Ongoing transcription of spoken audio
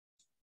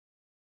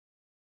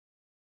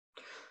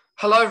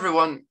Hello,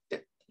 everyone.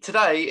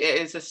 Today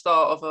it is the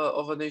start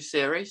of a new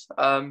series,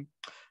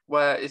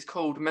 where it's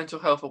called Mental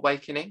Health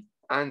Awakening.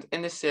 And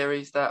in this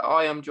series, that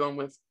I am joined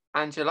with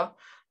Angela,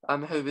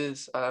 who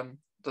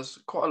does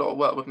quite a lot of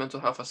work with mental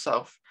health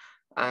herself.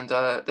 And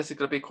this is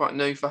going to be quite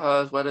new for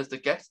her, as well as the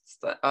guests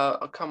that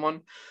come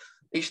on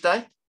each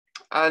day.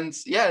 And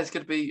yeah, it's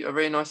going to be a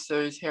really nice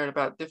series hearing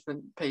about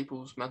different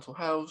people's mental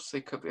health.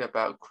 It could be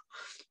about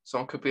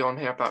someone could be on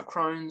here about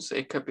Crohn's.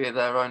 It could be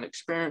their own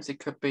experience. It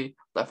could be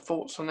their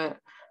thoughts on it.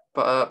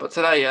 But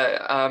today,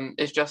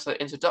 it's just an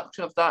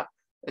introduction of that.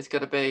 It's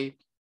going to be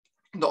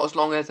not as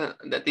long as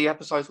the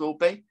episodes will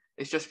be.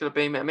 It's just going to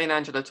be me and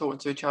Angela talking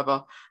to each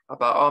other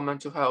about our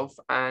mental health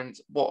and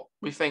what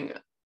we think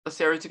the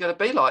series is going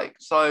to be like.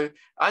 So,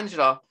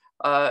 Angela,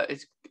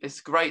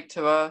 it's great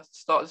to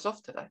start this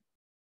off today.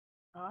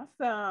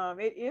 Awesome.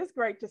 It is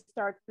great to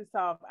start this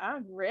off.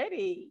 I'm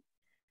ready.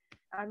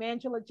 I'm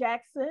Angela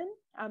Jackson.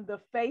 I'm the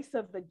face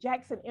of the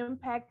Jackson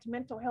Impact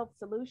Mental Health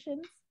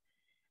Solutions.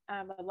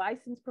 I'm a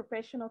licensed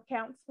professional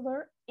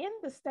counselor in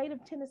the state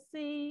of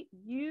Tennessee,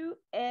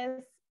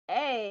 USA.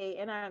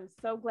 And I'm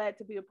so glad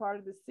to be a part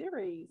of the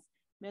series,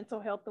 Mental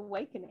Health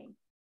Awakening.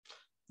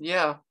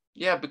 Yeah,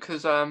 yeah,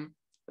 because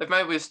if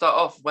maybe we start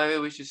off, maybe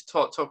we should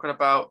start talking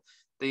about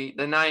the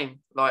name,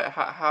 like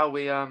how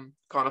we kind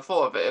of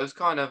thought of it. It was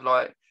kind of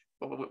like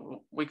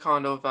we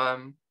kind of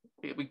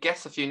we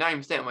guessed a few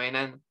names, didn't we? And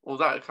then all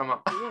that would come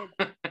up.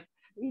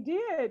 We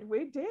did.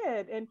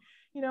 And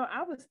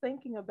I was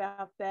thinking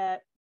about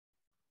that,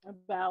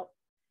 about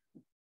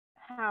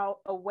how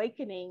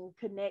awakening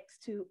connects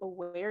to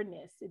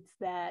awareness. It's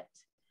that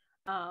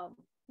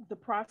the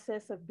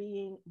process of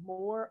being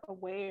more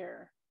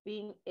aware,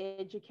 being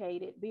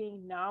educated,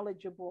 being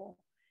knowledgeable,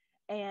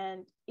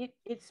 and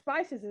it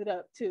spices it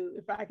up too,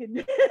 if I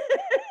can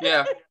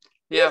Yeah,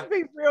 yeah, just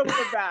be real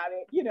about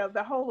it.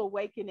 The whole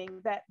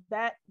awakening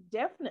that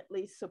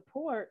definitely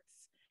supports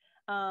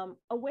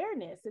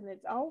awareness, and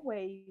it's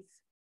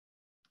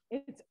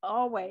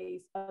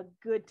always a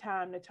good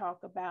time to talk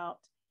about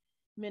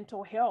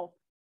mental health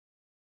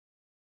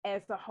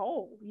as a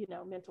whole.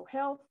 Mental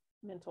health,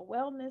 mental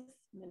wellness,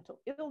 mental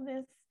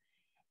illness,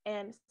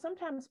 and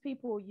sometimes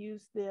people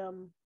use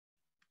them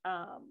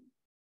um,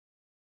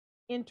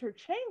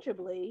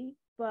 interchangeably,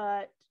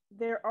 but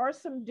there are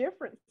some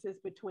differences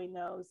between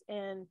those.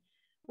 And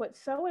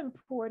what's so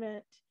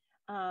important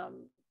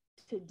um,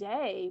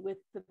 today, with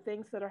the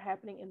things that are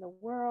happening in the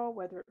world,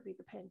 whether it be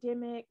the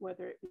pandemic,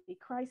 whether it be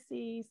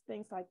crises,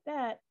 things like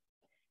that,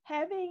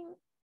 having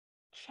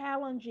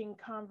challenging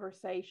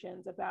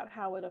conversations about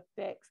how it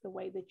affects the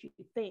way that you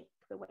think,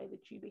 the way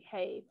that you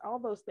behave, all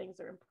those things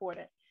are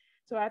important.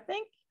 So I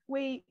think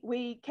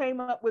we came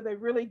up with a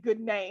really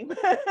good name.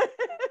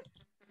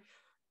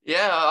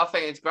 yeah. I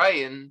think it's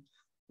great, and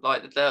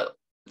like the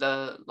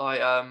like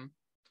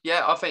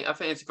yeah, I think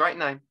it's a great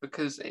name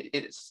because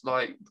it's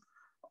like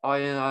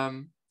I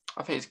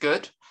think it's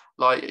good.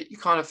 Like you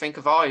kind of think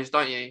of eyes,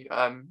 don't you?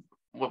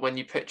 When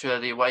you picture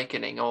the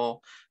awakening,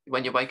 or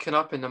when you're waking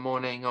up in the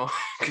morning, or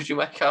because you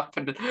wake up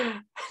and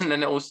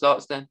then it all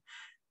starts then.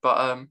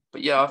 But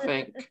yeah, I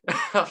think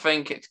I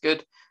think it's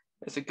good.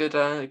 It's a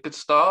good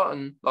start,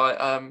 and like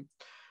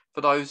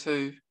for those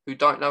who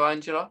don't know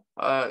Angela,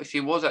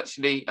 she was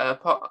actually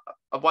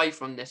away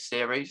from this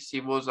series. She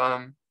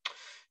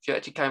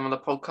actually came on the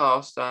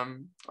podcast.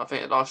 I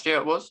think last year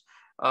it was.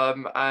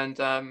 And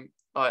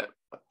like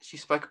she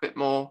spoke a bit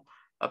more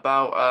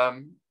about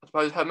I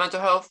suppose her mental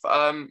health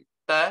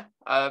there.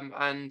 And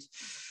I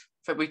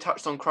think we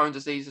touched on Crohn's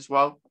disease as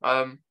well.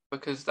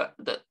 Because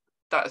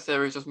that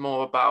series is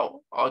more about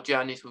our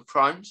journeys with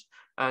Crohn's,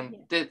 and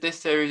Yeah. this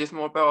series is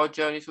more about our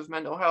journeys with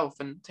mental health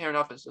and hearing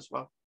others as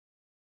well.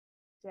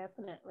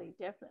 Definitely,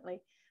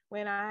 definitely.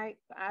 When I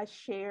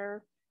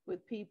share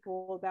with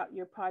people about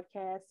your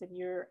podcast and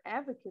your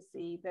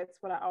advocacy, that's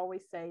what I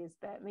always say, is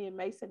that me and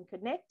Mason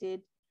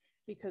connected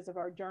because of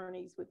our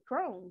journeys with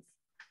Crohn's.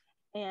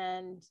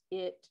 And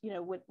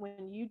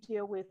when you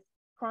deal with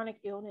chronic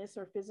illness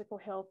or physical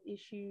health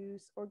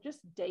issues or just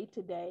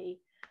day-to-day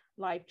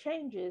life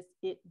changes,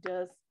 it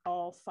does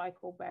all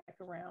cycle back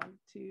around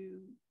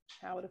to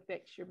how it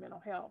affects your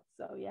mental health.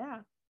 So yeah.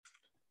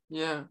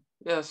 Yeah,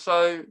 yeah.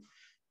 So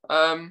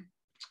um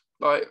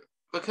like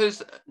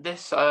because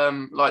this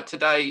like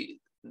today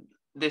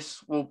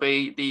this will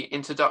be the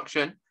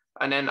introduction,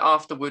 and then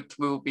afterwards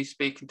we will be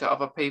speaking to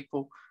other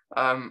people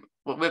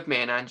with me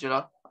and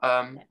Angela,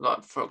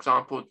 like for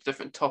example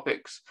different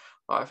topics.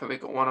 Like I think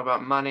we've got one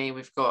about money,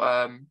 we've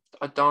got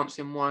a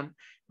dancing one,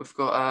 we've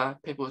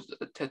got people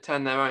to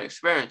tell their own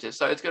experiences,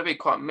 so it's going to be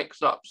quite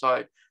mixed up.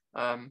 So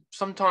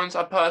sometimes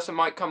a person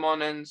might come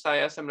on and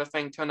say a similar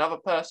thing to another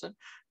person,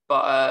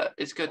 but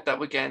it's good that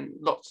we're getting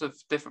lots of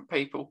different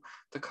people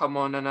to come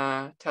on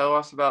and tell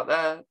us about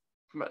their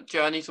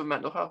journeys with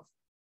mental health.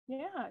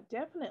 Yeah,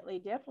 definitely,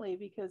 definitely,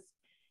 because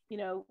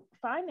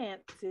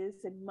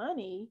finances and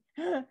money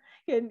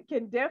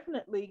can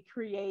definitely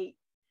create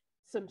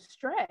some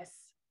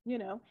stress,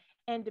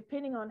 and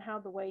depending on how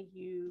the way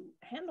you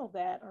handle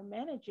that or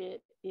manage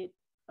it, it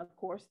of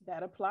course,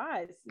 that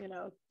applies,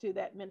 to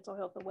that mental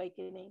health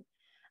awakening.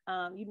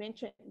 You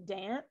mentioned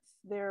dance.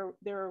 There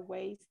are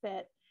ways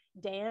that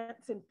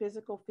dance and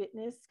physical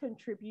fitness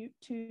contribute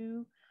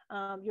to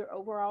your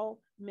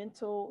overall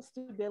mental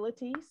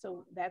stability.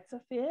 So that's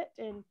a fit.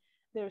 And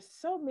there's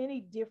so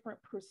many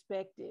different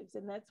perspectives,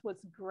 and that's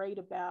what's great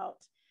about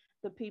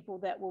the people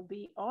that will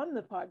be on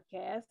the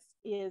podcast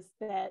is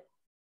that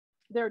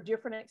there are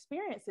different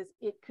experiences.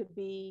 It could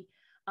be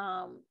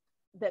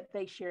that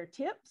they share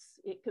tips.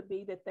 It could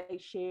be that they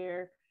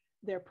share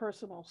their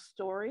personal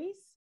stories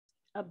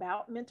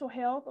about mental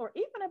health or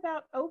even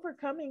about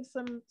overcoming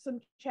some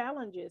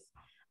challenges.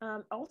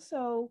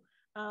 Also,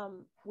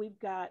 we've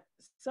got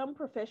some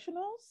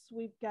professionals.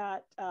 We've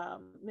got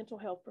mental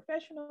health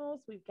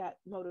professionals. We've got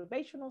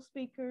motivational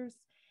speakers,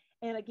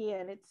 and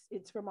again,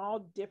 it's from all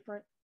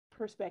different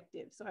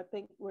perspectives. So I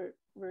think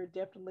we're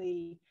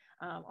definitely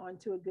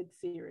onto a good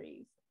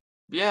series.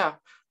 Yeah,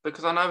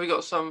 because I know we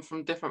got some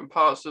from different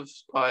parts of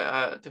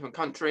like different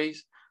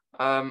countries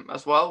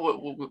as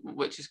well,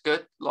 which is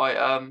good. Like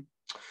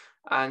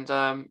and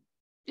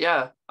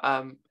yeah,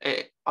 I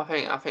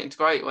think it's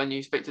great when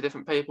you speak to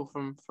different people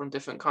from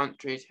different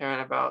countries, hearing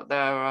about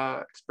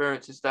their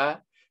experiences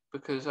there,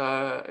 because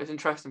it's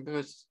interesting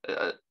because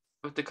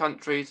with the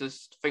countries,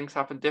 as things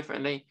happen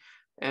differently,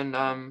 and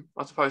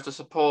I suppose the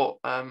support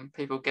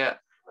people get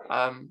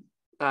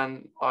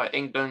than like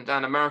England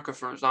and America,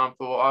 for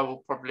example, I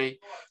will probably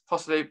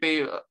possibly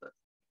be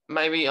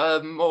maybe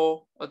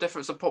more a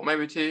different support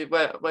maybe to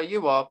where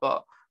you are,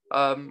 but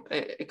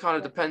it kind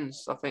of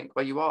depends, I think,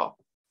 where you are.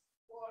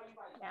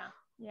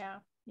 Yeah.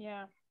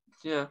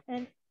 Yeah.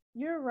 And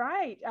you're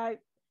right. I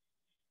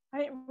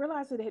didn't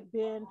realize it had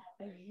been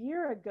a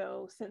year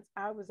ago since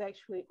I was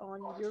actually on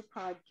your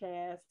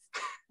podcast.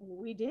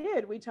 We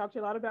did. We talked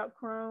a lot about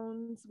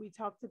Crohn's. We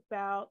talked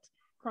about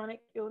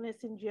chronic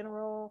illness in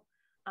general.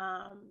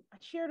 I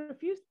shared a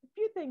few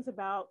things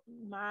about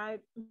my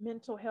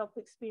mental health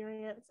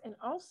experience, and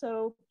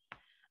also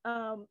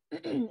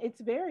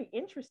it's very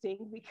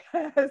interesting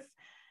because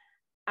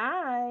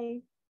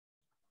I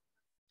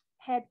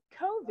had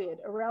COVID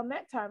around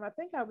that time. I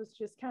think I was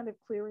just kind of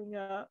clearing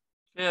up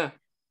Yeah.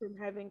 from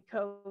having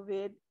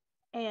COVID,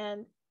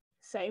 and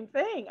same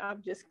thing.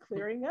 I'm just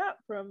clearing up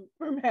from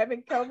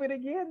having COVID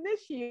again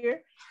this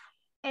year.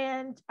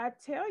 And I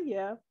tell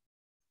you,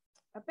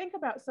 I think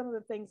about some of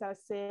the things I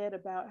said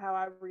about how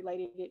I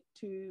related it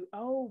to,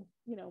 oh,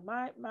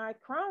 my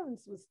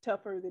Crohn's was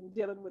tougher than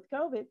dealing with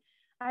COVID.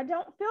 I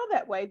don't feel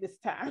that way this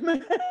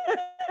time.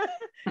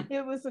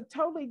 It was a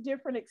totally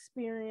different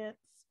experience.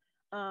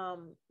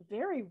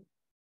 Very,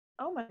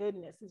 oh my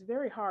goodness, it's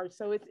very hard.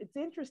 So it's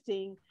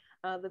interesting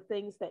the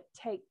things that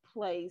take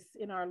place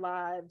in our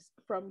lives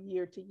from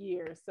year to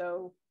year.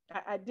 So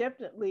I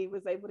definitely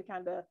was able to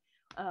kind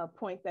of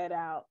point that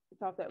out. I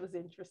thought that was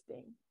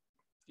interesting.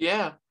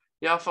 Yeah.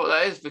 Yeah, I thought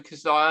that is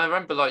because I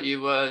remember like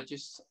you were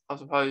just, I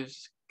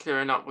suppose,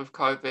 clearing up with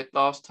COVID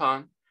last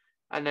time,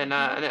 and then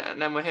and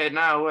then we're here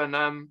now,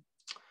 and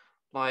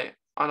like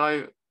I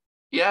know,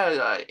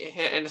 yeah,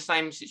 in the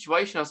same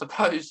situation, I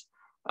suppose,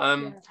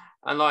 Yeah.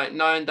 and like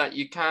knowing that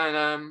you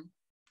can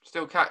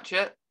still catch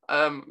it,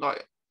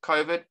 like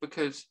COVID,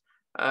 because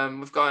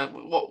with going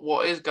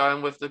what is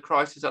going with the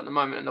crisis at the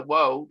moment in the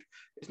world,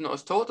 it's not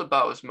as talked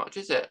about as much,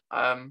 is it?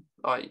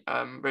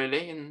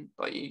 Really, and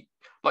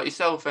like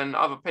yourself and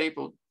other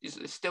people is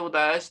still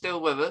there,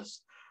 still with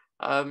us.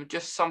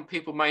 Just some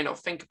people may not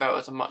think about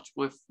it as much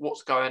with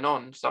what's going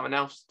on, something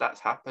else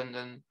that's happened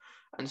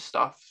and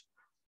stuff.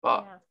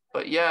 But Yeah.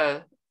 but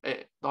yeah,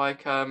 it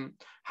like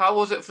how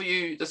was it for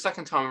you the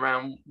second time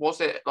around?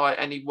 Was it like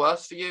any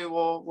worse for you,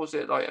 or was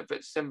it like a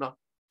bit similar?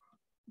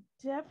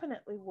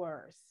 Definitely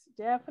worse.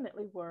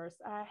 Definitely worse.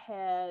 I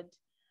had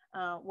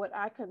what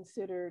I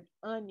considered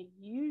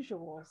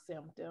unusual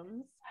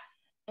symptoms.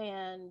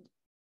 And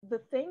the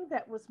thing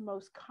that was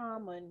most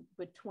common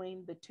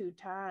between the two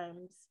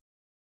times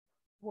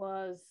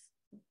was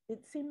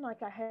it seemed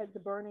like I had the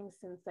burning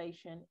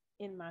sensation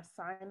in my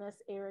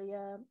sinus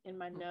area, in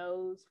my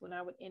nose when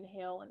I would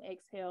inhale and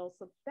exhale.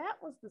 So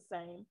that was the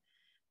same.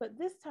 But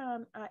this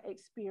time I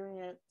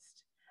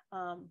experienced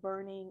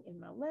burning in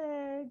my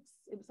legs.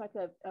 It was like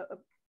a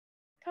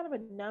kind of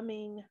a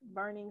numbing,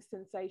 burning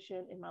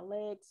sensation in my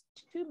legs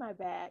to my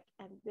back,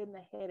 and then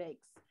the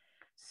headaches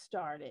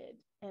started.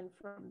 And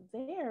from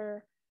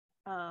there,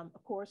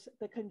 of course,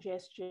 the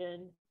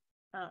congestion.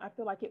 I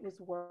feel like it was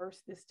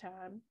worse this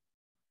time.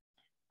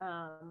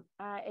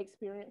 I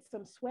experienced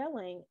some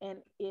swelling, and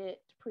it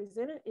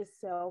presented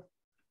itself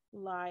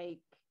like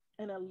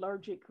an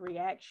allergic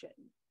reaction.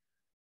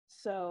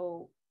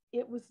 So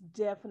it was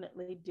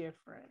definitely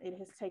different. It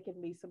has taken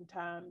me some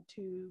time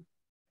to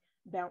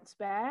bounce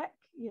back.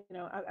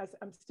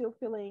 I'm still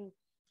feeling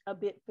a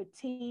bit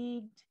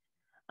fatigued,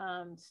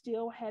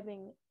 still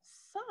having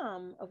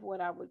some of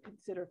what I would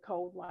consider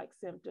cold like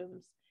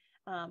symptoms.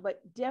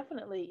 But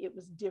definitely it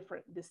was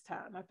different this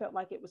time. I felt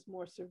like it was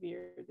more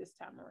severe this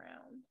time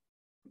around.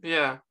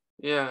 Yeah,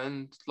 yeah,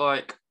 and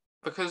like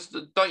because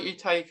don't you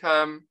take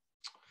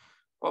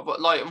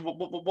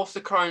what's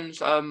the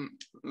Crohn's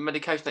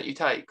medication that you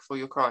take for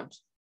your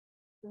Crohn's?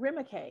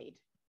 Remicade.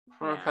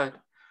 Yeah. Okay.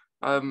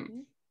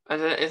 Um,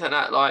 and isn't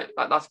that like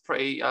that's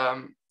pretty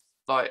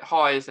like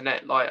high, isn't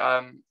it? Like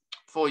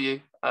for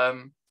you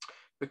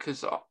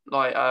because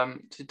like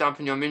to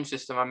dampen your immune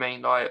system. I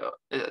mean, like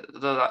it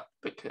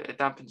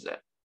dampens it.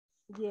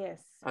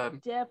 Yes,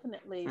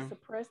 definitely Mm,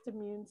 suppressed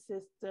immune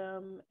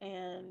system,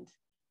 and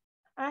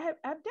I've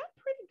done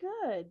pretty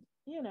good.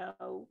 You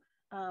know,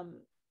 um,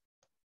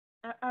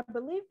 I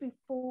believe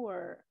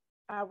before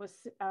I was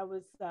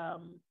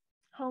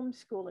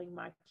homeschooling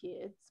my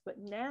kids, but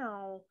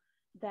now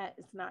that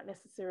is not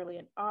necessarily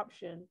an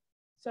option.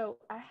 So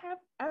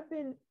I've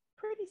been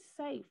pretty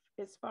safe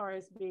as far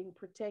as being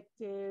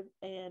protected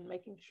and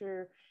making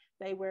sure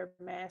they wear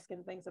masks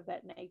and things of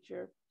that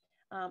nature.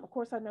 Of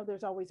course, I know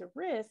there's always a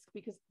risk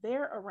because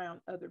they're around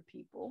other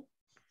people,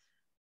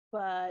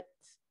 but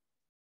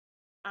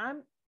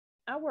I'm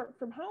I work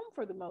from home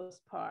for the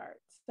most part,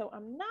 so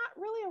I'm not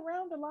really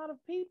around a lot of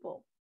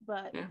people.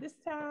 But yeah. this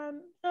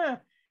time,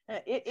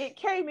 it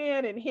came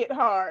in and hit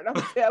hard. I'm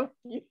telling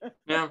you.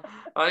 Yeah.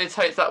 Only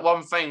takes that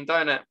one thing,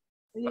 don't it?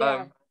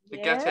 Yeah. To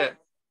get Yes. it.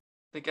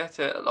 To get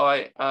it.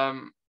 Like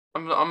I'm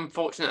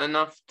fortunate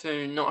enough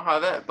to not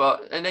have it,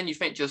 but and then you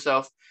think to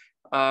yourself,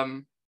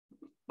 um,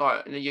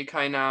 like in the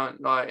UK now,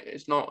 like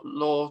it's not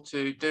law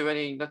to do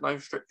any, there's no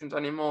restrictions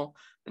anymore,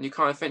 and you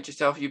kind of think to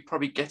yourself, you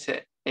probably get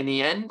it in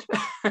the end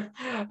Yeah.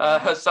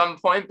 at some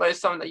point, but it's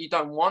something that you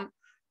don't want.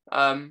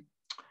 Um,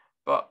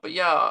 but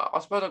yeah, I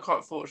suppose I'm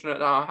quite fortunate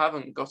that I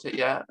haven't got it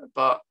yet.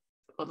 But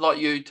like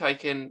you,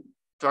 taking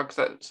drugs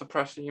that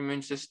suppress the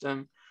immune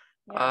system.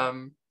 Yeah.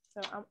 Um,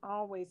 So I'm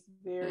always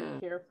very yeah,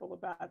 careful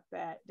about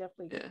that.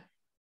 Definitely yeah,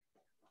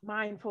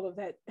 mindful of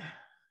that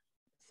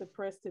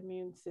suppressed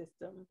immune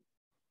system.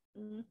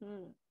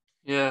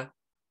 yeah,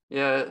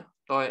 yeah.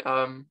 Like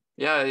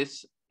yeah,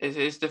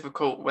 it's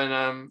difficult when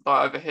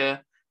like over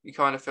here you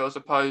kind of feel, I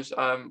suppose,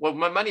 well,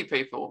 many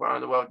people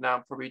around the world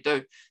now probably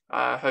do, who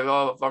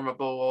are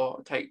vulnerable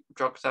or take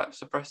drugs that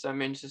suppress their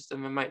immune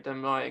system and make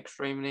them like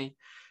extremely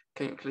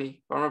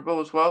clinically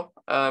vulnerable as well.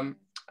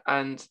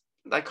 And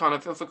they kind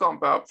of feel forgotten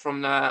about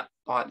from their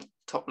like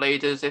top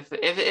leaders. If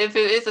it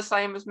is the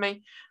same as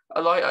me,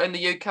 like in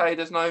the UK,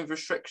 there's no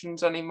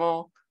restrictions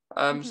anymore.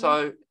 Mm-hmm.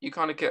 So you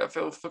kind of get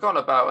feel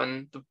forgotten about,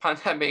 and the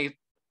pandemic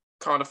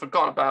kind of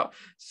forgotten about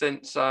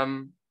since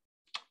the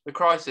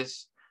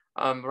crisis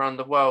around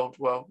the world.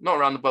 Well, not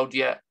around the world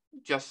yet,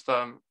 just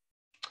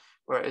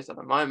where it is at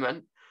the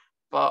moment.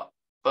 But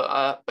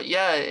but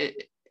yeah,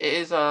 it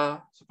is. I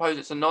suppose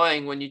it's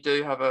annoying when you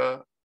do have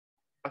a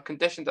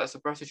condition that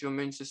suppresses your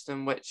immune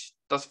system, which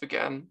does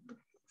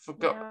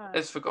Yeah.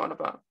 is forgotten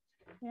about.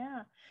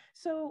 Yeah.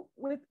 So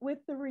with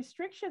the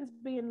restrictions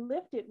being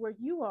lifted where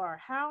you are,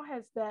 how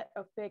has that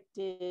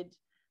affected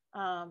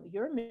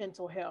your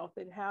mental health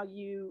and how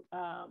you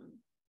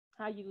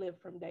live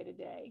from day to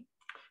day?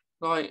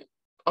 Like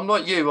I'm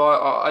like you,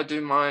 I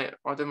do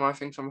my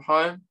things from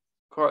home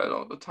quite a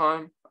lot of Mm-hmm. the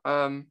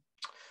time.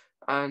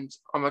 And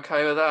I'm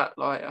okay with that.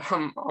 Like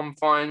I'm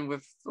fine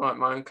with like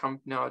my own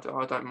company. I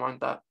don't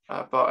mind that.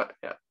 But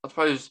yeah, I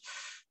suppose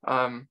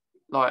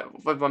like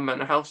with my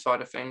mental health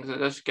side of things, it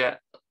does get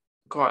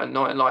quite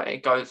annoying. Like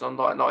it goes on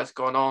like it's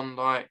gone on.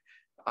 Like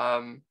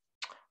um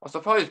I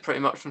suppose pretty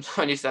much from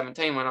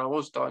 2017 when I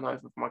was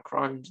diagnosed with my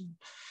Crohn's,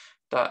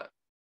 that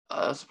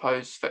I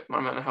suppose affected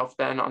my mental health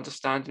then, not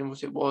understanding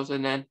what it was,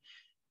 and then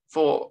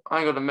thought,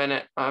 hang on a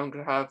minute, I'm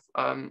gonna have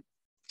the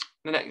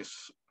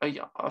next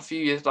a few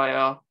years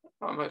later,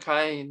 I'm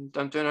okay and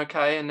I'm doing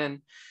okay, and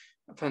then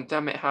a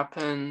pandemic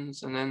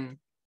happens, and then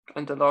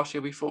end of last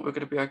year we thought we were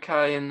going to be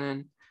okay, and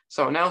then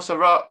someone else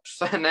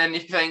erupts, and then you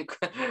think,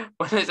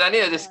 when is any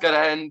of this Yeah. going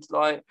to end?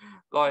 Like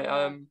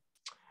Yeah.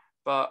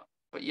 but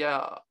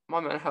yeah, my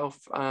mental health,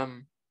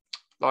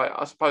 like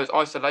I suppose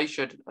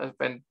isolation has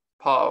been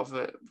part of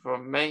it for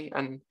me,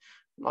 and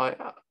like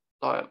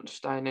like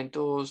staying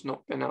indoors,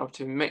 not being able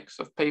to mix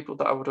of people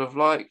that I would have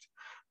liked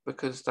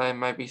because they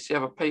maybe see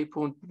other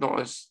people not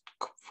as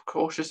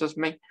cautious as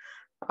me,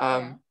 Yeah.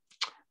 um,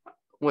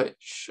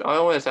 which I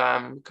always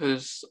am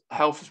because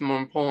health is more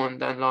important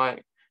than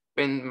like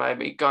being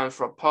maybe going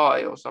for a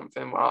party or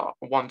something, well,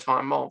 one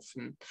time off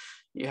and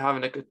you're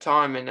having a good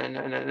time, and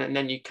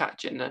then you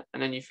catch it, and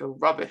then you feel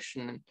rubbish,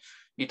 and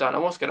you don't know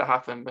Yeah. what's going to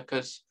happen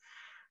because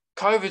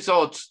COVID's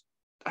odd.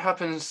 It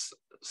happens.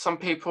 Some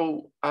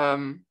people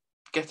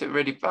get it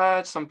really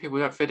bad. Some people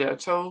don't feel it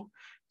at all.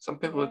 Some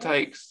people it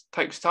Yes.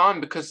 takes time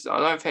because I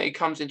don't think it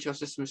comes into your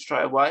system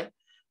straight away.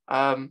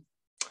 Um,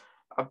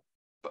 I,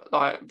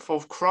 like for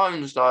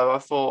Crohn's though, I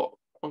thought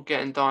on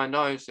getting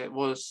diagnosed, it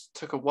was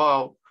took a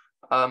while.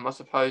 I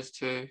suppose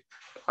to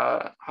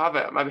have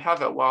it, maybe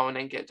have it a while, and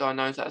then get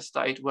diagnosed at a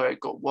stage where it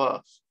got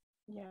worse.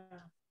 Yeah.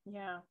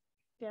 Yeah.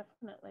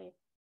 Definitely.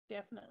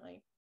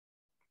 Definitely.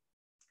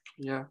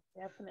 Yeah,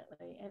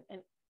 Definitely.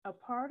 And a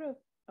part of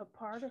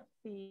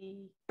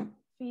the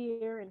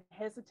fear and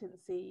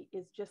hesitancy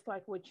is just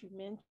like what you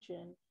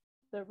mentioned,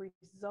 the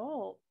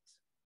result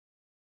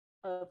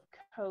of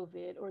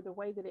COVID, or the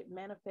way that it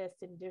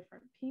manifests in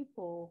different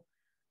people,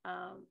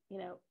 you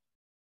know,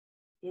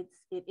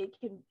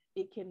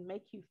 it can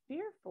make you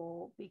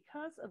fearful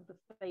because of the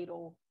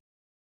fatal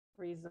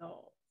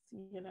results.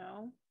 You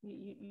know,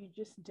 you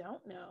just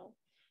don't know.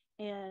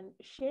 And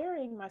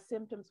sharing my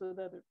symptoms with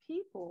other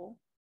people,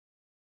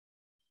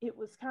 it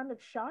was kind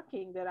of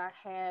shocking that I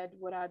had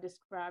what I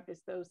described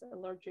as those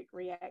allergic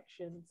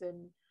reactions,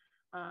 and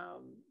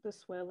the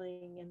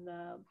swelling and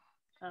the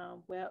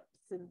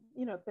whelps, and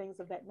things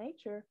of that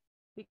nature,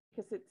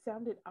 because it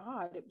sounded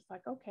odd. It was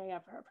like, okay,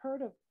 I've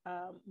heard of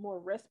more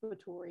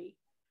respiratory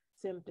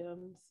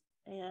symptoms,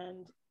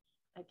 and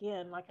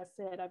again, like I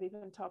said, I've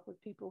even talked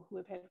with people who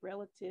have had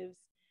relatives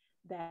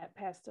that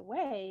passed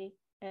away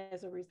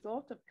as a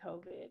result of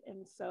COVID,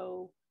 and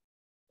so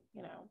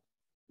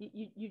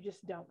you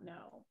just don't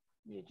know.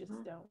 You just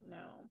don't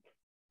know.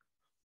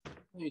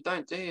 You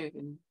don't, do you?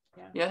 And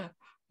Yeah. yeah.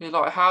 You're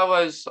like, how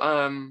has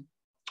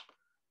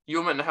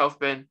your mental health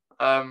been?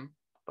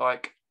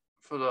 Like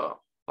for the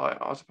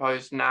I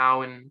suppose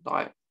now and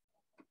like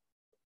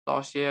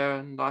last year,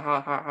 and like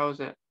how is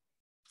it?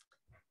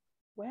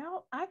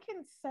 Well, I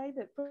can say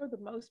that for the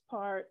most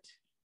part,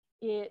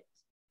 it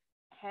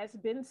has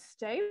been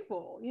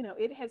stable.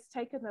 It has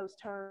taken those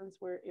turns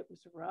where it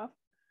was rough,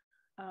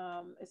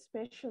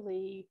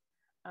 especially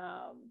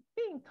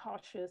being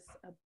cautious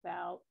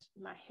about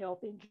my health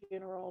in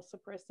general,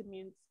 suppressed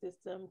immune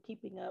system,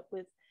 keeping up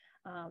with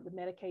the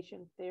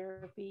medication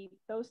therapy.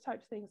 Those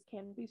types of things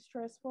can be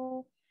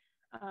stressful.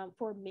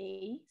 For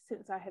me,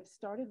 since I have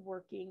started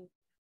working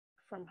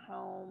from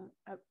home,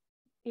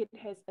 it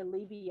has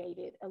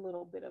alleviated a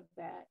little bit of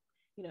that,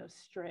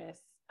 stress,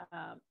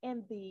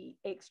 and the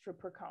extra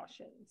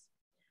precautions.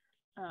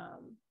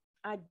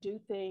 I do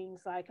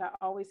things like I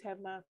always have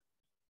my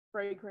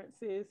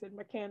fragrances and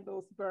my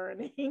candles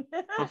burning.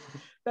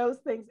 Those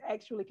things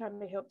actually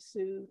kind of help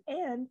soothe.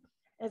 And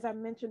as I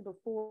mentioned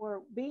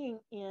before, being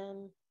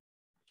in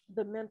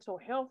the mental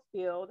health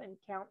field and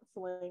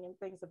counseling and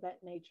things of that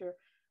nature,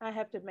 I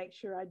have to make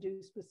sure I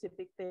do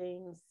specific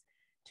things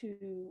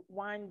to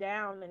wind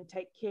down and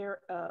take care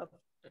of,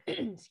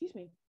 excuse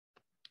me,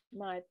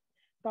 my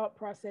thought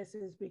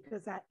processes,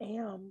 because I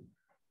am,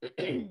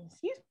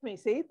 excuse me,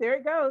 see, there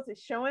it goes,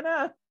 it's showing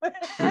up.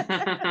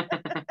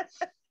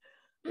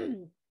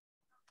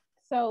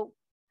 So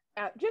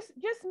just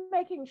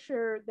making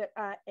sure that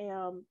I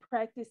am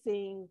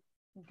practicing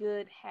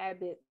good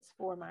habits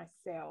for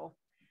myself,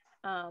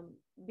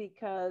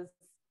 because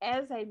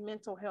as a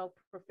mental health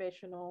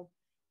professional,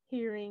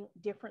 hearing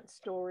different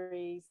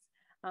stories,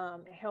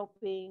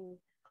 helping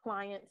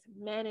clients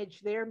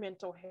manage their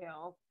mental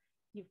health,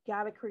 you've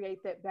got to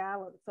create that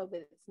balance so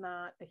that it's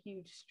not a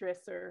huge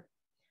stressor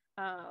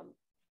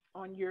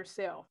on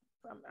yourself.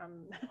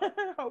 I'm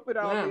hoping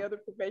all the other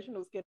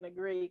professionals can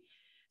agree.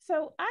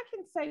 So I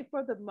can say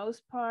for the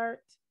most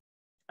part,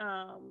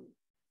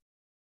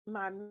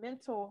 my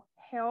mental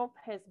health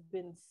has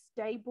been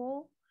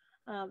stable.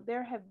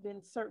 There have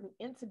been certain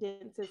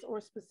incidences or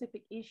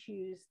specific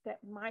issues that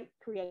might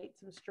create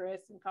some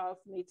stress and cause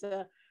me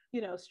to,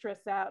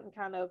 stress out and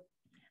kind of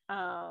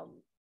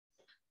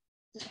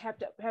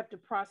have to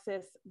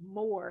process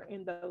more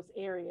in those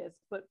areas.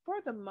 But for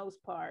the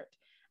most part,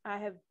 I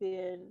have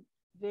been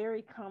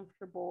very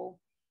comfortable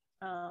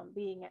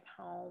being at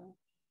home.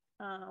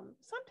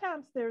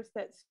 Sometimes there's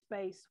that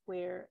space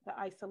where the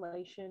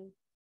isolation,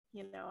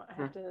 I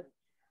have to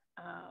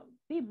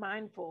be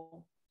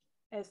mindful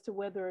as to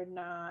whether or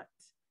not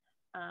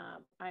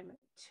I'm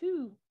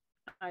too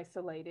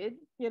isolated.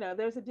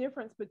 There's a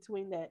difference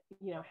between that,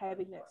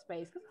 having that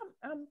space,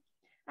 because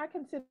I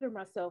consider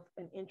myself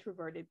an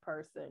introverted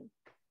person.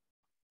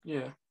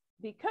 Yeah.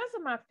 Because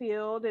of my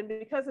field and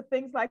because of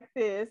things like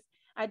this,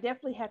 I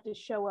definitely have to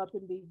show up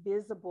and be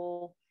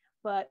visible.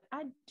 But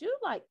I do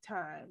like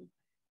time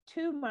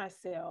to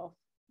myself.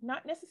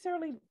 Not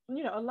necessarily,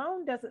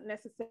 alone doesn't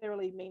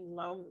necessarily mean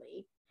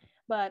lonely,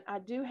 but I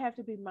do have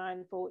to be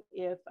mindful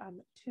if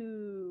I'm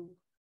too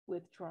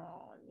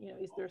withdrawn.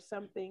 Is there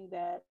something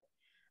that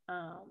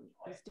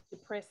is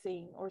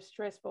depressing or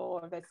stressful,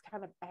 or that's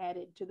kind of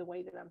added to the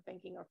way that I'm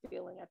thinking or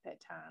feeling at that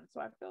time? So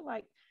I feel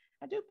like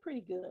I do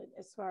pretty good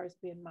as far as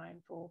being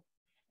mindful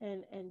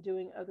and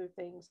doing other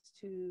things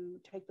to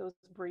take those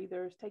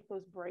breathers, take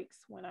those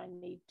breaks when I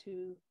need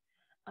to,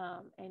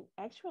 and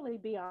actually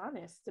be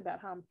honest about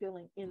how I'm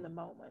feeling in the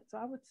moment. So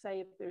I would say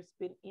if there's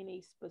been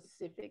any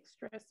specific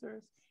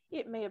stressors,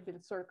 it may have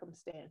been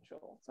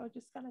circumstantial. So I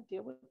just kind of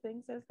deal with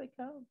things as they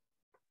come.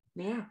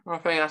 Yeah, I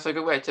think that's a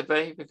good way to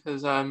be,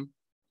 because I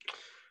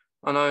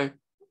know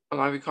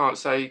we can't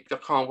say I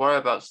can't worry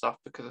about stuff,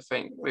 because I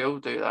think we all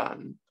do that,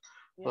 and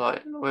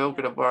like we all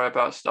gotta worry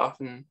about stuff.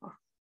 And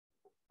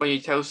when you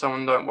tell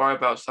someone don't worry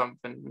about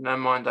something, in their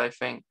mind they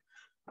think,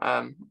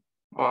 well,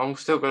 I'm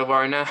still gonna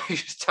worry now. You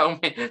just tell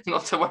me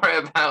not to worry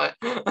about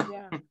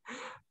it.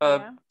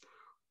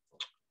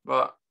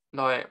 But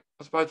like,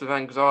 I suppose with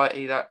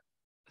anxiety, that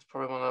is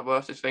probably one of the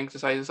worst things to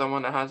say to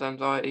someone that has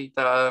anxiety,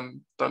 that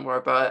don't worry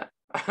about it.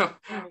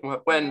 Right.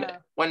 when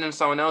Yeah. in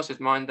someone else's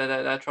mind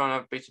they're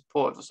trying to be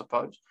supportive, I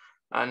suppose,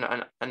 and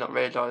not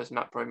realizing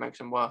that probably makes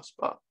them worse.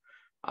 But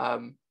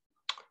um,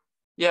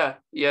 yeah,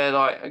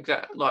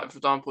 like for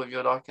example, if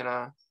you're like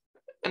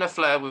in a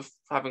flare with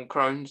having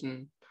Crohn's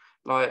and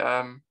like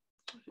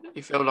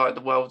you feel like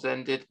the world's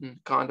ended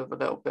and kind of a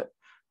little bit.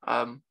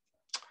 Um,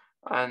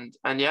 and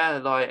yeah,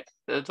 like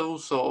there's all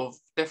sort of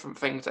different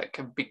things that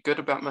can be good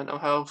about mental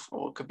health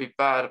or could be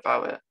bad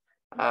about it.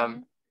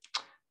 Mm-hmm.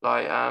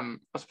 I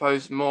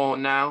suppose more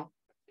now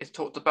it's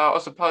talked about, I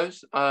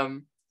suppose.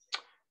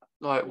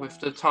 Like with Yeah.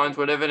 the times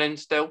we're Yeah. living in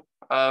still.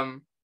 I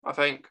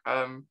think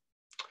I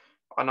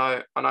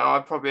know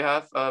I probably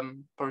have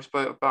probably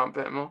spoke about it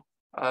a bit more.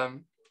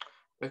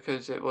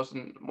 Because it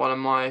wasn't one of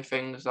my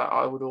things that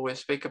I would always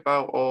speak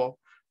about or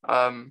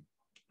um,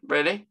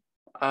 really.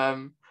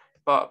 Um,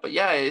 but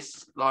yeah,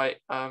 it's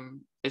like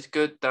it's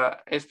good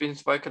that it's been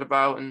spoken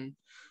about, and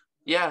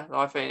yeah,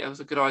 I think it was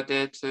a good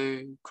idea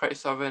to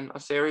create a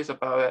series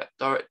about it,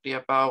 directly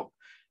about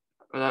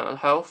mental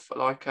health.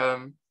 Like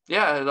a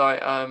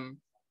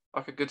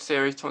good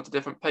series talking to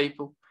different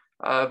people.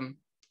 Um,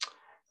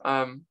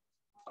 um,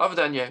 Other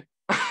than you.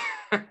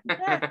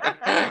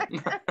 Right.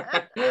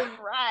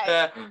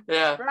 Yeah,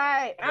 yeah,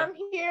 Right. yeah,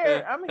 yeah,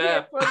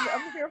 yeah.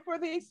 I'm here for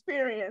the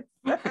experience.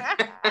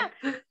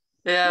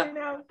 Yeah, You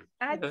know,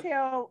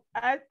 yeah,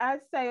 I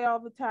say all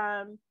the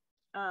time,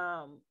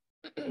 um,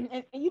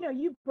 and you know,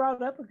 you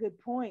brought up a good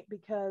point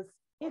because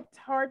it's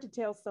hard to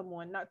tell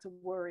someone not to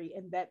worry,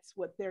 and that's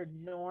what their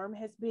norm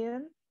has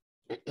been.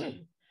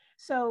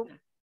 So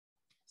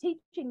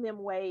teaching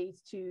them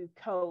ways to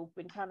cope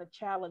and kind of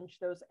challenge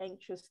those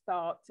anxious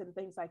thoughts and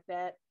things like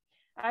that,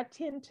 I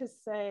tend to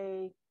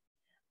say,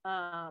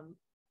 um,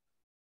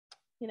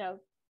 you know,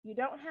 you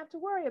don't have to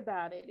worry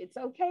about it. It's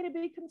okay to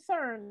be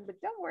concerned,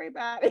 but don't worry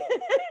about it.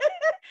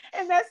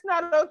 And that's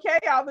not okay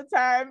all the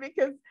time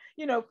because,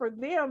 you know, for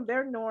them,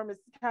 their norm is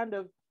kind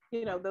of,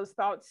 you know, those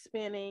thoughts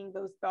spinning,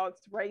 those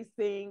thoughts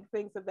racing,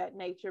 things of that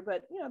nature.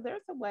 But, you know,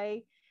 there's a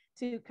way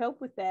to cope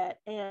with that.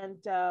 And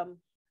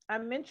I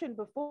mentioned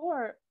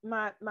before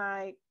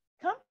my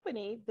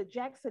company, the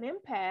Jackson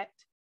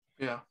Impact,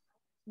 yeah,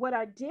 what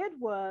I did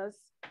was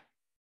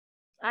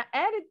I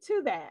added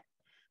to that.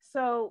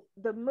 So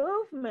the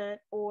movement,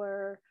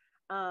 or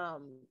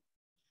um,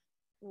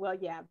 well,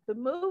 yeah, the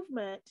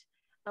movement,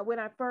 when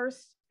I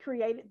first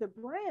created the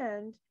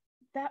brand,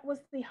 that was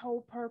the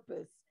whole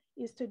purpose,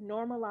 is to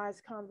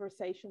normalize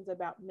conversations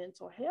about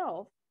mental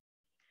health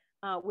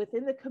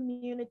within the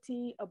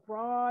community,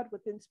 abroad,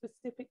 within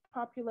specific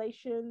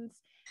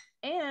populations,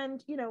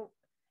 and, you know,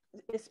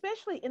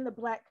 especially in the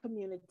Black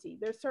community.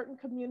 There's certain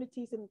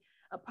communities and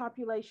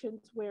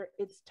populations where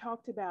it's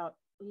talked about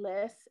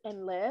less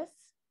and less.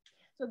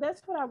 So that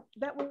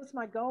was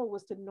my goal,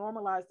 was to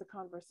normalize the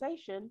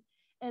conversation.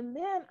 And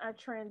then I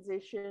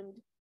transitioned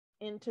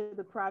into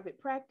the private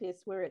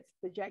practice where it's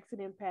the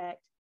Jackson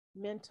Impact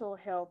Mental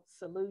Health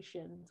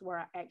Solutions, where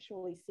I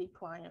actually see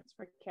clients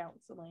for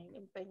counseling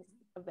and things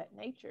of that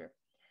nature.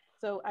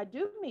 So I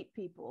do meet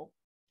people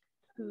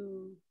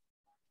who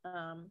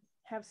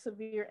have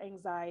severe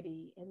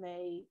anxiety, and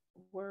they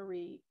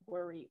worry,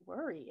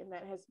 and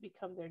that has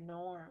become their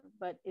norm.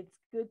 But it's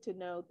good to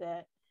know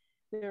that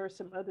there are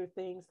some other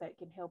things that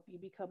can help you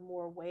become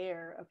more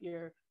aware of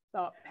your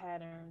thought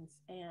patterns,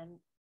 and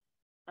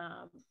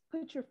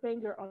put your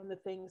finger on the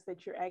things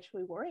that you're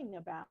actually worrying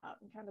about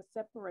and kind of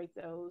separate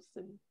those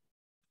and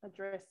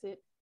address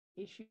it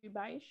issue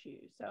by issue.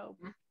 So,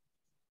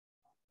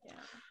 yeah.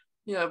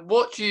 yeah.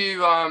 What do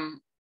you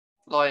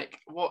like?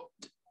 What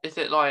is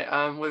it like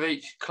with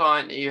each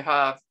client that you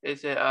have?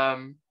 Is it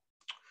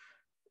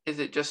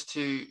just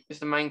to, is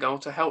the main goal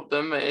to help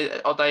them?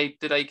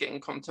 Do they get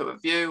in contact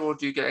with you, or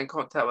do you get in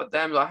contact with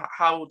them? Like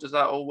how does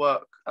that all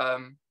work?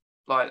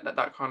 Like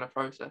that kind of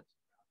process.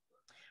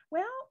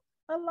 Well,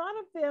 a lot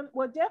of them,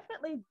 well,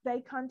 definitely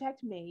they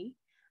contact me.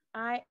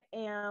 I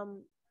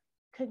am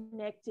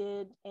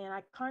connected and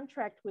I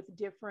contract with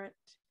different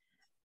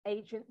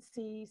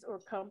agencies or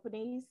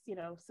companies. You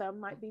know, some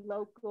might be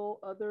local,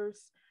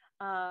 others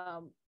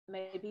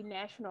maybe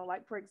national.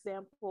 Like, for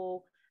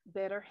example,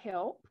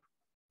 BetterHelp.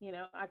 You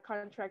know, I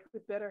contract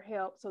with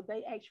BetterHelp. So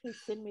they actually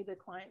send me the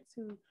clients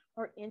who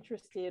are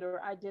interested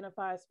or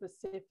identify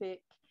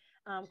specific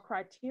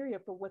criteria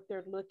for what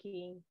they're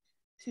looking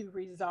to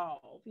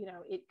resolve. You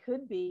know, it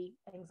could be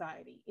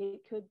anxiety,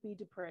 it could be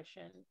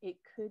depression, it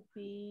could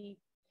be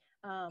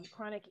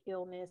chronic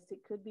illness,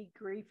 it could be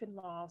grief and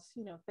loss,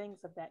 you know,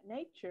 things of that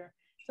nature.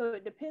 So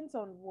it depends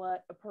on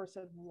what a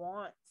person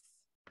wants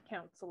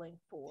counseling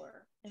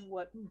for and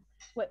what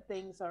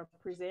things are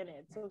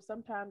presented. So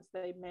sometimes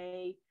they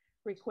may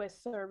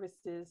request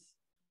services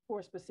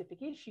for a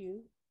specific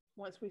issue.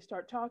 Once we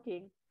start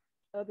talking,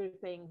 other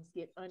things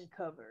get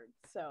uncovered.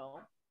 So,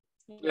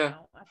 you Yeah,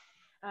 know,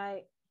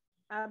 I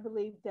I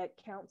believe that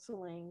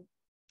counseling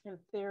and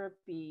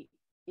therapy,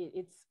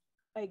 it's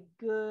a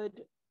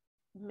good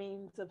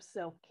means of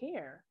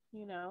self-care.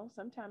 You know,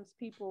 sometimes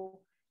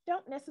people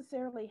don't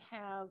necessarily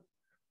have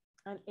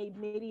an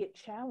immediate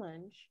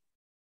challenge,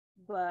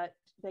 but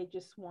they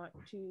just want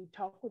to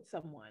talk with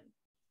someone,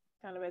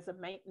 kind of as a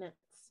maintenance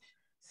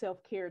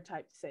self-care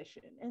type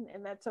session,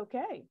 and that's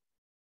okay.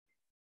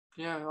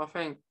 Yeah, I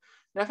think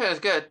it's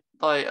good.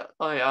 Like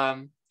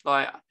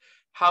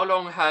how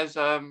long has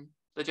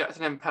the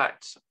Jackson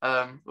Impact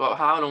well,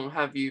 how long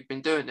have you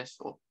been doing this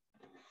for?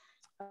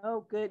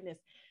 Oh goodness.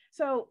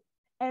 So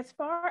as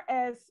far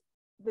as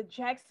the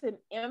Jackson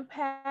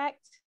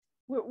Impact,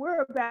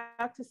 we're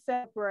about to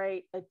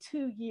celebrate a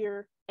 2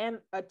 year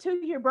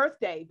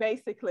birthday,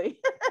 basically.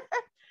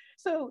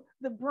 So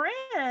the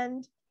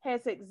brand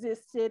has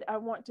existed, I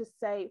want to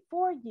say,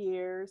 4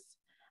 years.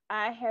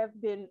 I have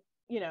been,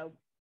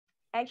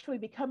 actually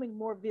becoming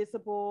more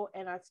visible,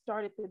 and I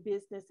started the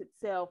business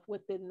itself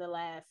within the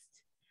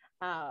last,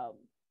 um,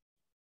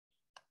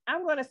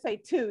 I'm going to say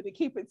two to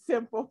keep it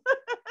simple.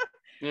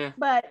 Yeah.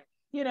 But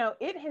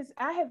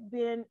I have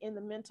been in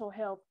the mental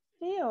health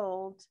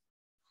field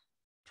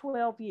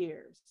 12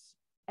 years,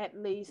 at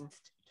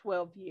least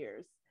 12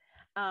 years.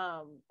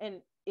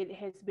 And it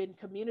has been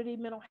community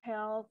mental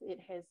health. It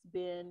has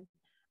been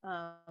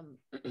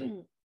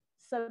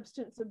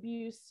substance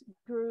abuse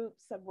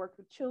groups. I've worked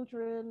with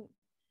children,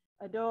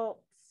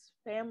 adults,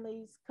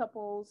 families,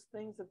 couples,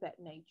 things of that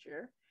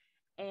nature.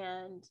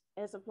 And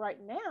as of right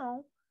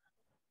now,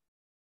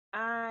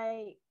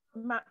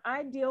 my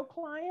ideal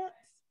clients,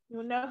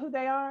 you'll know who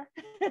they are.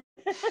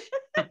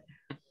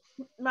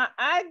 My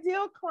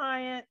ideal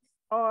clients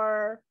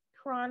are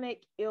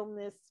chronic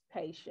illness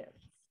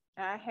patients.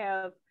 I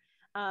have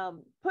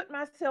put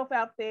myself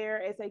out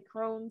there as a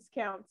Crohn's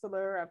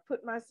counselor. I've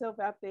put myself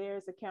out there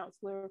as a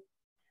counselor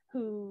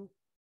who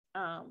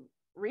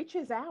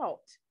reaches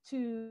out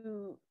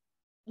to,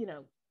 you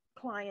know,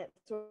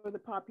 clients or the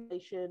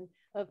population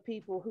of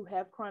people who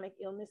have chronic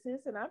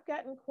illnesses. And I've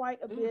gotten quite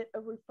a bit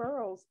of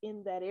referrals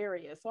in that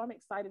area. So I'm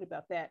excited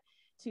about that,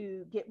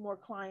 to get more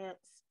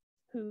clients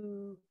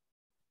who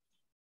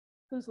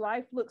whose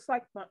life looks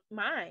like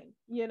mine,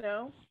 you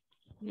know?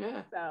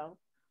 Yeah. So,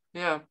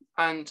 Yeah.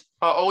 And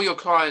are all your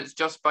clients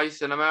just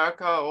based in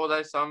America, or are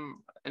there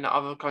some in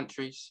other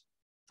countries?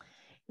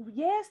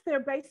 yes, they're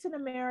based in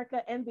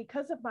America. And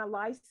because of my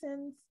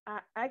license,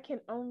 I can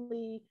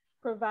only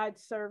provide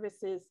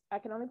services, I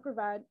can only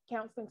provide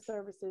counseling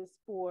services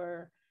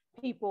for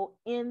people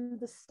in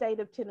the state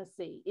of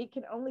Tennessee. It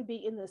can only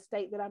be in the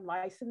state that I'm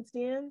licensed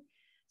in.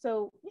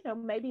 So,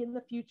 maybe in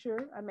the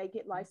future, I may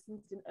get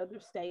licensed in other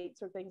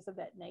states or things of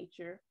that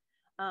nature.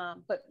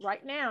 But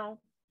right now,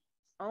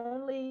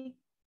 only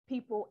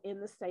people in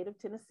the state of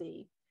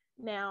Tennessee.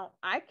 Now,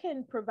 I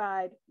can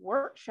provide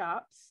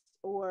workshops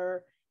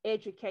or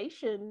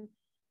education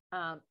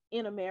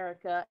in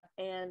America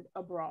and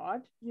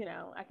abroad.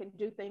 I can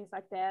do things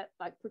like that,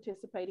 like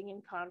participating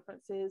in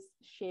conferences,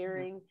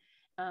 sharing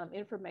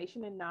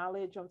information and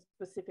knowledge on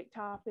specific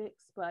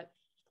topics. But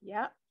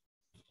yeah,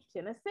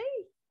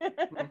 Tennessee.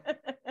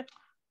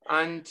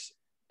 And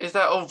is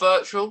that all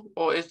virtual,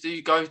 or do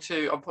you go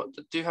to,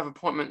 do you have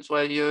appointments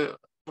where you,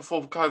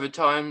 before COVID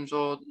times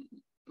or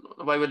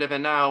the way we're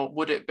living now,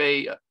 would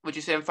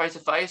you see them face to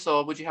face,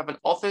 or would you have an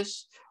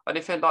office,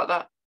 anything like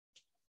that?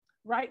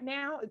 Right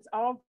now, it's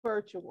all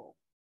virtual.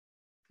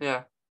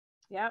 Yeah.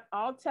 Yeah,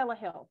 all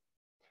telehealth.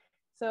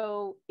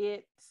 So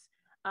it's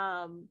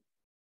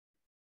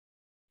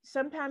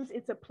sometimes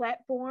it's a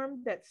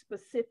platform that's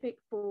specific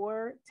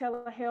for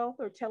telehealth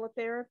or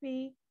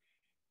teletherapy.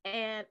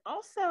 And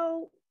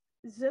also,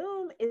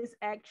 Zoom is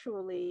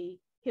actually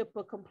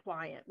HIPAA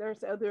compliant.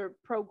 There's other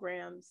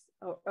programs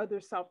or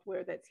other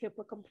software that's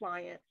HIPAA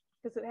compliant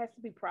because it has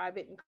to be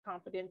private and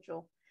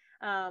confidential.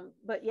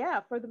 But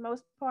yeah, for the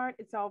most part,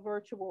 it's all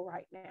virtual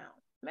right now.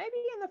 Maybe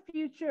in the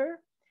future,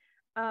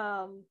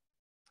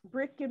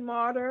 brick and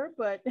mortar,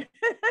 but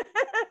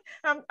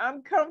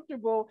I'm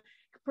comfortable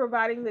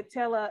providing the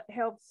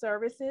telehealth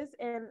services.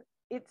 And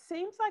it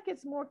seems like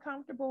it's more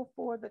comfortable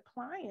for the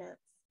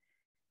clients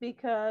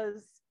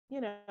because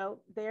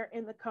they're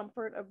in the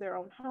comfort of their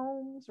own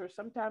homes or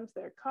sometimes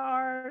their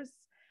cars.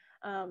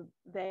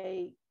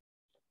 They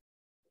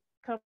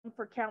come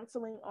for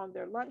counseling on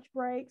their lunch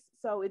breaks,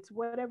 so it's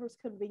whatever's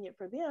convenient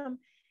for them.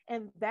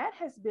 And that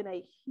has been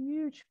a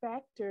huge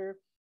factor,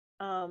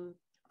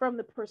 from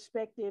the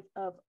perspective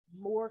of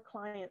more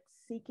clients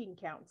seeking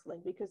counseling,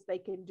 because they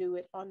can do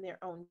it on their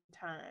own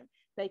time,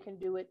 they can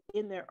do it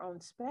in their own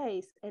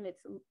space, and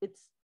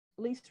it's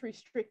least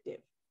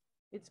restrictive.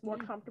 It's more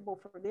comfortable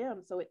for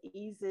them, so it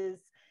eases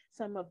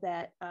some of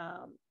that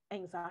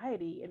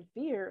anxiety and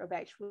fear of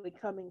actually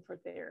coming for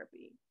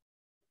therapy.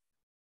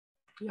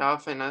 Yeah, I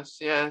think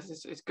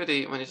it's good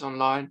when it's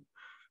online.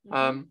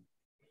 Mm-hmm.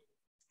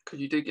 Because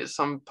you do get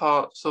some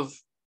parts of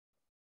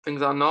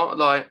things are not,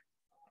 like,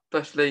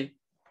 especially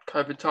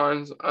COVID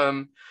times,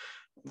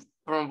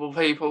 vulnerable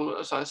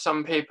people. So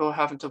some people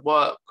having to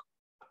work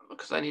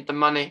because they need the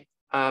money.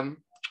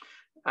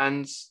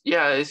 And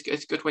yeah,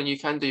 it's good when you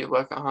can do your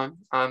work at home,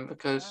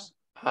 because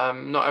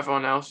not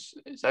everyone else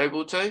is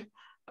able to.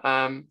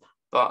 But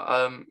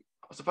I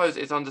suppose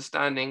it's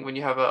understanding when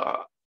you have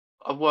a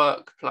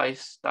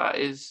workplace that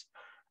is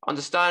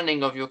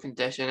understanding of your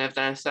condition. If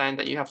they're saying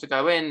that you have to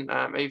go in,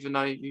 even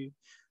though you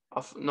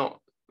are not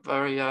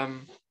very,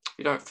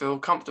 you don't feel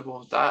comfortable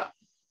with that,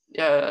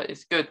 yeah,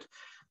 it's good.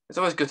 It's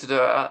always good to do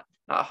it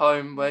at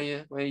home where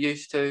you're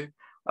used to.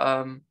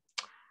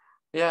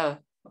 Yeah, I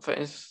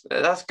think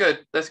that's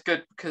good. That's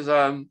good because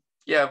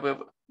yeah, we're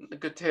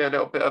good to hear a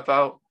little bit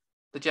about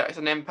the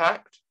Jackson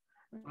Impact,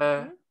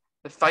 the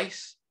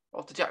face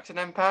of the Jackson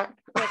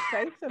Impact. The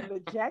face of the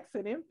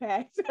Jackson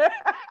Impact.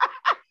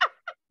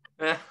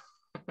 Yeah.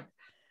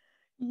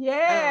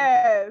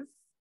 Yes.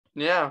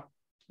 Yeah,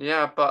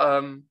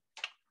 but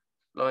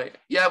like,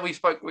 yeah, we've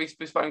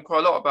spoken quite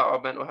a lot about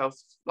our mental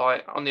health,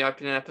 like on the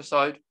opening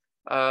episode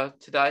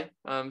today.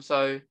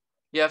 So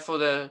yeah, for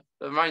the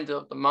remainder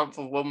of the month,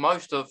 or well,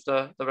 most of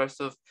the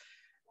rest of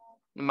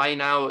May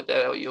now,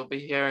 you'll be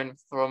hearing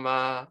from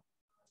other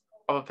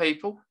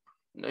people.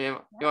 You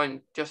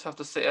won't just have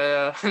to sit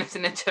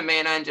listening to me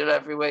and Angela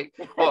every week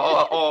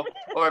or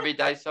every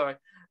day. Sorry.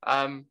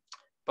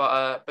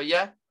 But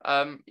yeah,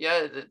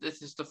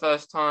 this is the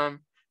first time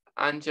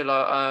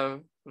Angela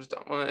has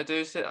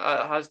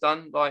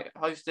done like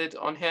hosted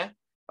on here,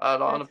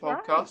 like on a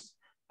podcast.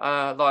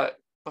 Right. Like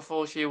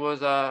before she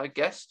was a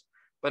guest,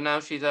 but now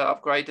she's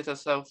upgraded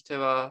herself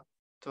to a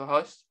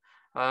host.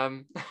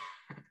 But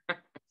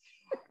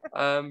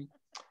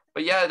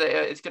yeah,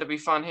 it's going to be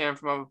fun hearing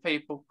from other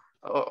people,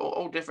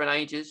 all different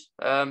ages.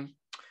 Yeah,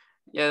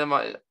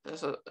 I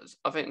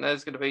think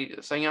there's going to be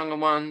some younger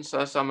ones,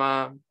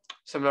 some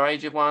similar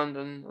aged ones,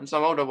 and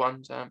some older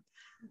ones. So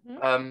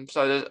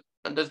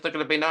there's not going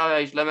to be no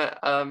age limit.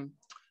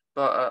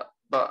 But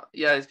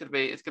yeah, it's going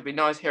to be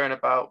nice hearing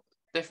about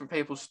different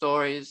people's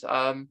stories.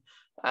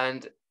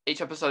 And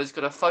each episode is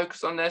going to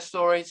focus on their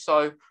stories.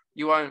 So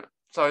you won't.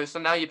 So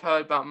now you've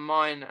heard about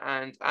mine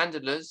and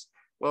Angela's.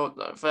 Well,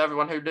 for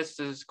everyone who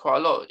listens quite a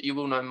lot, you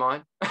will know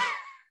mine.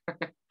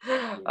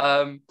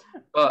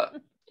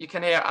 But you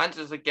can hear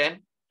Angela's again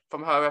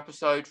from her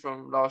episode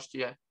from last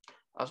year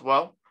as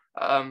well.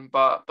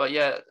 But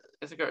yeah,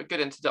 it's a good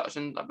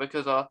introduction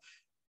because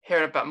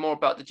hearing more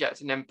about the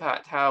Jackson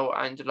Impact, how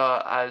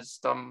Angela has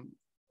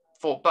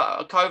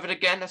fought COVID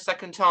again a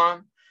second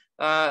time.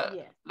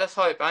 Let's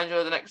hope,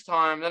 Angela, the next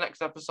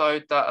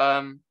episode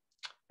that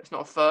it's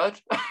not a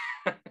third.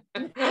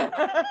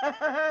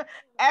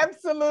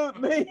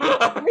 Absolutely,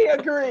 we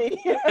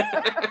agree.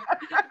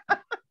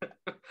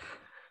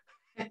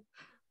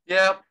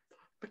 Yeah,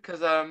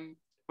 because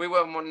we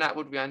wouldn't want that,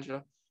 would we,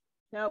 Angela?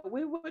 No,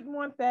 we wouldn't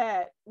want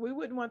that. We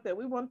wouldn't want that.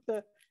 We want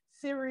the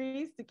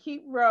series to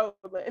keep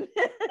rolling.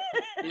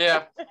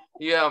 yeah,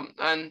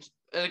 and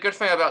the good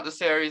thing about the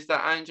series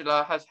that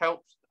Angela has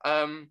helped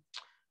and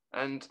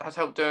has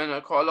helped doing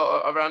quite a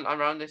lot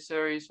around this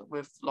series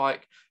with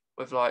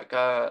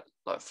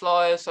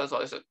flyers, so it's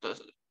like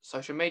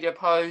social media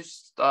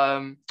posts,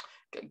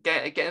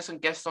 getting some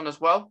guests on as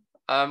well,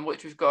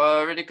 which we've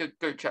got a really good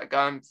group chat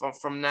going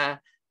from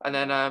there. And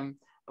then on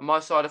my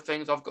side of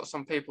things, I've got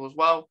some people as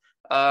well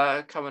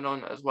coming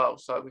on as well.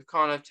 So we've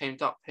kind of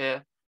teamed up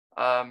here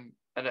and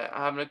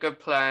having a good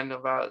plan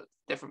about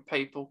different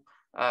people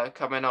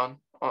coming on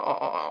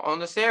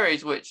the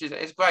series, which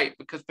is great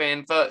because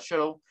being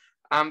virtual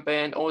and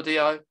being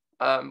audio,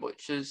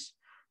 which has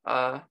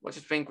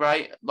been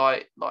great.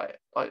 Like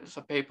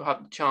so people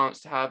have the chance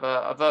to have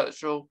a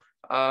virtual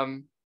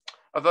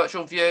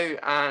view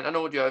and an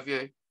audio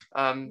view.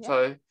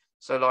 So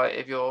like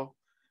if you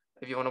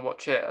want to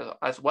watch it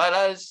as well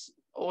as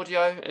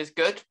audio, is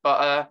good.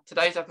 But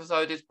today's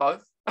episode is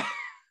both.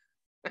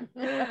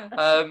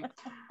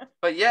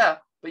 But yeah,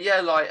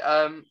 like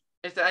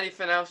is there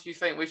anything else you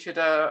think we should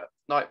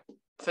like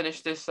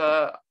finish this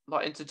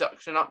like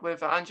introduction up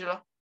with,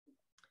 Angela?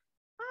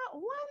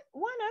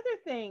 One other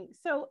thing.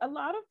 So a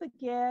lot of the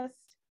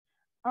guests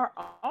are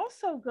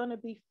also going to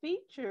be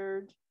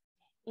featured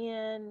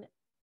in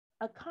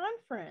a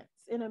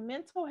conference, in a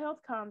mental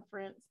health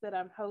conference that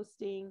I'm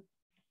hosting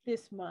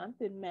this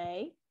month in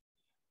May.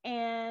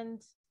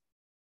 And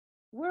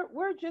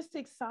we're just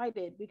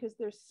excited because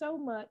there's so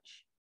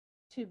much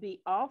to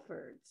be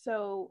offered.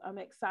 So I'm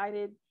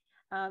excited,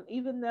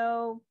 even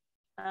though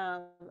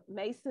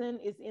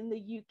Mason is in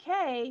the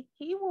UK,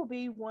 he will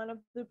be one of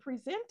the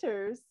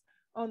presenters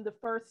on the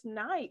first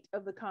night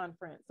of the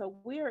conference. So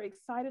we're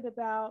excited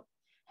about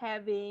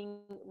having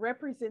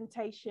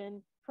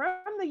representation from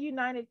the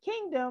United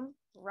Kingdom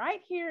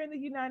right here in the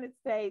United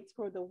States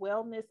for the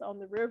Wellness on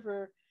the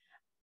River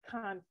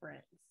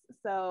conference.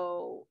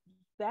 So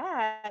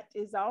that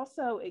is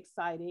also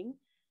exciting,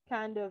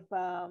 kind of,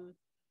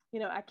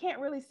 I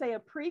can't really say a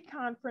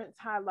pre-conference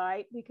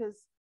highlight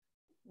because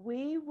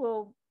we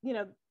will,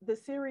 the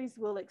series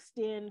will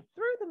extend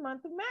through the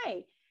month of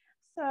May.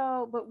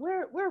 So, but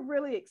we're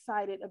really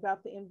excited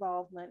about the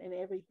involvement and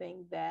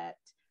everything that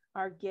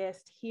our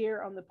guests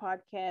here on the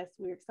podcast.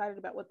 We're excited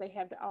about what they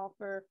have to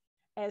offer,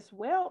 as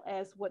well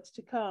as what's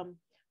to come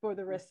for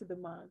the rest of the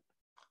month.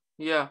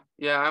 Yeah,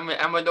 and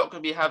we're not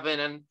going to be having,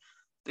 and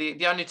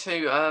the only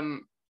two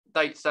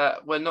dates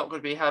that we're not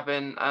going to be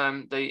having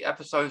the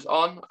episodes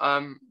on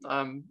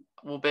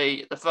will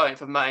be the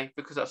 13th of May,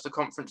 because that's the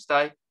conference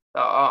day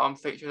that I'm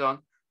featured on.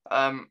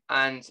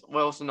 And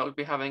we're also not going to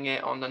be having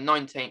it on the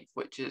 19th,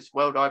 which is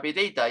World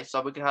IBD Day.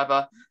 So we can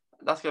have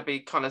that's going to be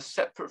kind of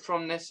separate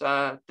from this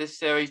this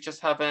series,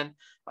 just having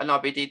an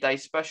IBD Day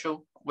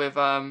special with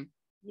a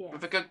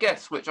good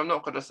guest, which I'm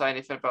not going to say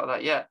anything about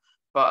that yet,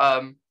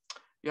 but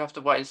you have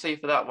to wait and see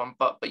for that one.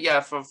 But yeah,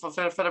 for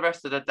the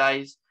rest of the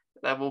days,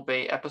 there will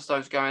be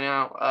episodes going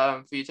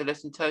out for you to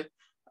listen to.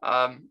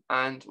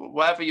 And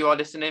wherever you are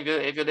listening,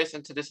 if you're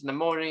listening to this in the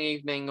morning,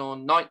 evening, or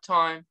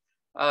nighttime,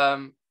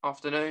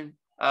 afternoon,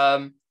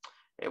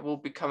 it will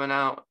be coming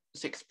out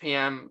 6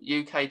 p.m.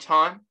 UK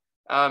time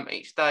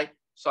each day.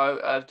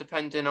 So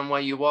depending on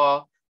where you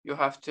are, you'll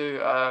have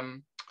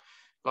to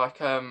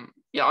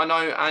yeah, I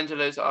know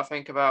Angela's, I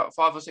think, about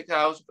 5 or 6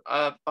 hours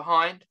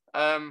behind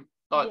the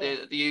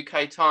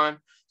UK time.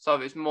 So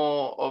it's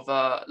more of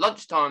a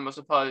lunchtime, I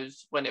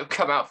suppose, when it'll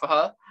come out for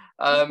her.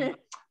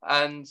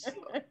 And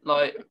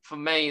like for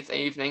me, it's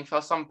evening.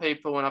 For some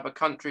people in other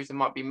countries, it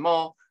might be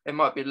more, it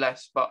might be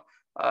less. But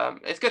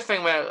it's a good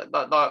thing where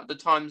like the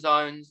time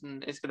zones,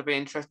 and it's going to be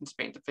interesting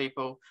speaking to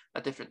people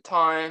at different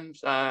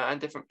times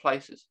and different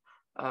places.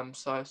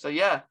 So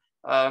yeah,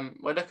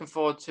 we're looking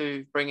forward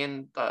to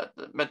bringing the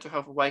mental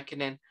health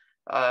awakening,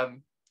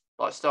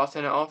 like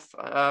starting it off,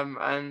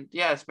 and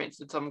yeah, speaking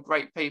to some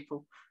great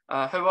people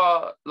who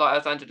are, like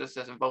as Angela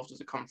says, involved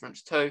as a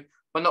conference too,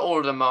 but not all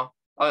of them are.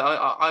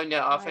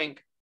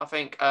 I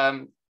think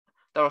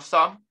there are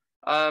some.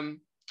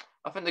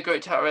 I think the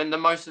group chat are in, the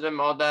most of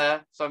them are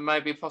there, so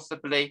maybe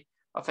possibly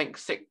I think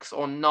 6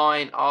 or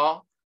 9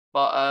 are,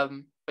 but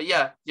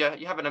yeah,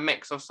 you're having a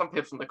mix of some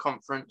people from the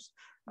conference.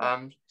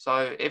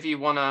 So if you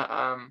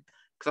wanna,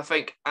 because I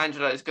think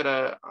Angela is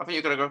gonna, I think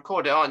you're gonna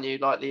record it, aren't you?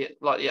 Like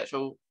the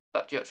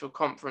actual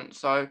conference.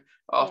 So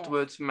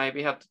afterwards,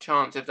 maybe have the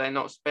chance, if they're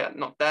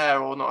not there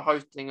or not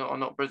hosting it or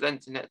not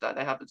presenting it, that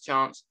they have the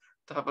chance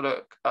to have a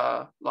look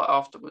like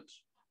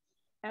afterwards.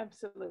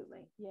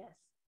 Absolutely, yes.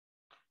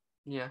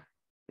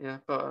 Yeah,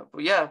 but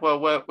yeah, well,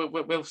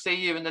 we'll see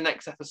you in the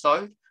next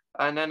episode,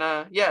 and then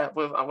yeah,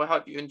 we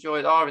hope you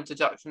enjoyed our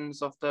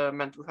introductions of the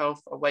mental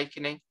health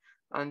awakening.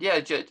 And yeah,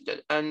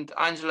 and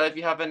Angela, if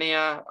you have any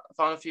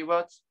final few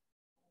words.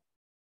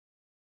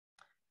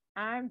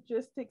 I'm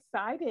just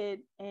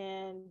excited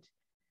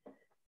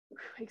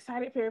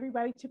for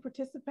everybody to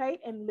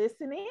participate and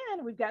listen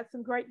in. We've got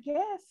some great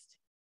guests.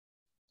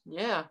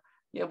 Yeah.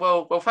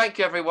 Well, thank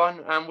you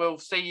everyone, and we'll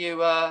see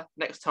you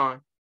next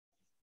time.